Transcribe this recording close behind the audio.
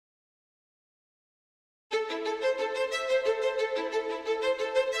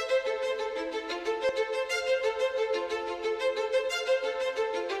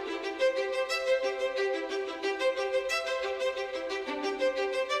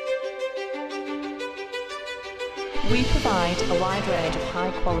We provide a wide range of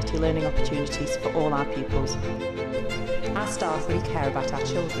high-quality learning opportunities for all our pupils. Our staff really care about our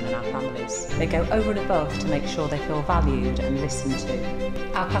children and our families. They go over and above to make sure they feel valued and listened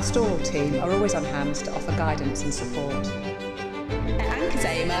to. Our pastoral team are always on hand to offer guidance and support. At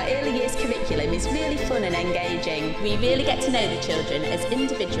Anchorsholme, our early years curriculum is really fun and engaging. We really get to know the children as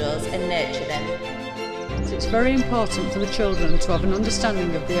individuals and nurture them. It's very important for the children to have an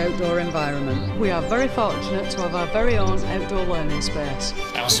understanding of the outdoor environment. We are very fortunate to have our very own outdoor learning space.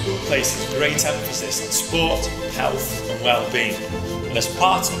 Our school places great emphasis on sport, health and well-being. And as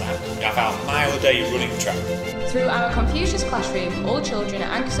part of that, we have our mile-a-day running track. Through our Confucius classroom, all children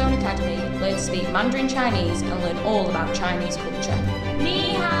at Anchorsholme Academy learn to speak Mandarin Chinese and learn all about Chinese culture.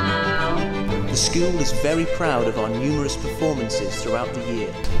 Ni hao! The school is very proud of our numerous performances throughout the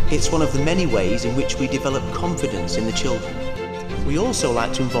year. It's one of the many ways in which we develop confidence in the children. We also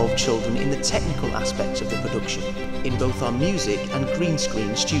like to involve children in the technical aspects of the production, in both our music and green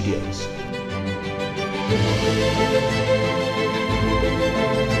screen studios.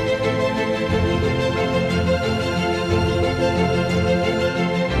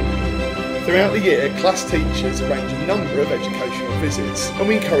 Throughout the year, class teachers arrange a number of educational visits and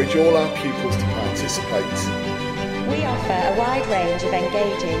we encourage all our pupils to participate. We offer a wide range of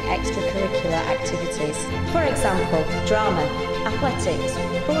engaging extracurricular activities. For example, drama, athletics,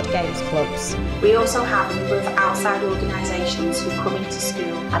 board games clubs. We also have a number of outside organisations who come into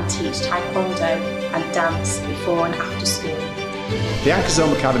school and teach taekwondo and dance before and after school. The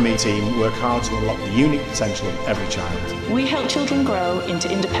Anchorsholme Academy team work hard to unlock the unique potential of every child. We help children grow into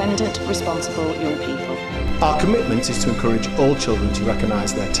independent, responsible young people. Our commitment is to encourage all children to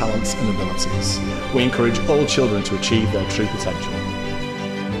recognise their talents and abilities. We encourage all children to achieve their true potential.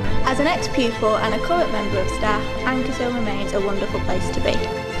 As an ex-pupil and a current member of staff, Anchorsholme remains a wonderful place to be.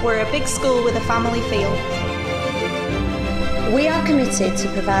 We're a big school with a family feel. We are committed to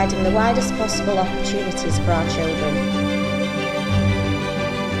providing the widest possible opportunities for our children.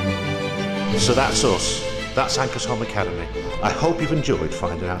 So that's us. That's Anchorsholme Academy. I hope you've enjoyed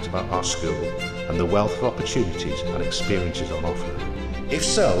finding out about our school and the wealth of opportunities and experiences on offer. If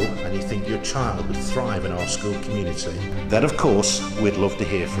so, and you think your child would thrive in our school community, then of course we'd love to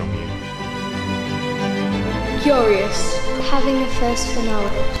hear from you. Curious, having a thirst for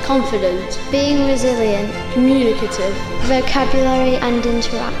knowledge, confident, being resilient, communicative, vocabulary and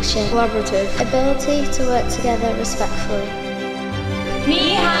interaction, collaborative, ability to work together respectfully.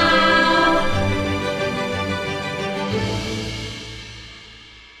 Ni hao!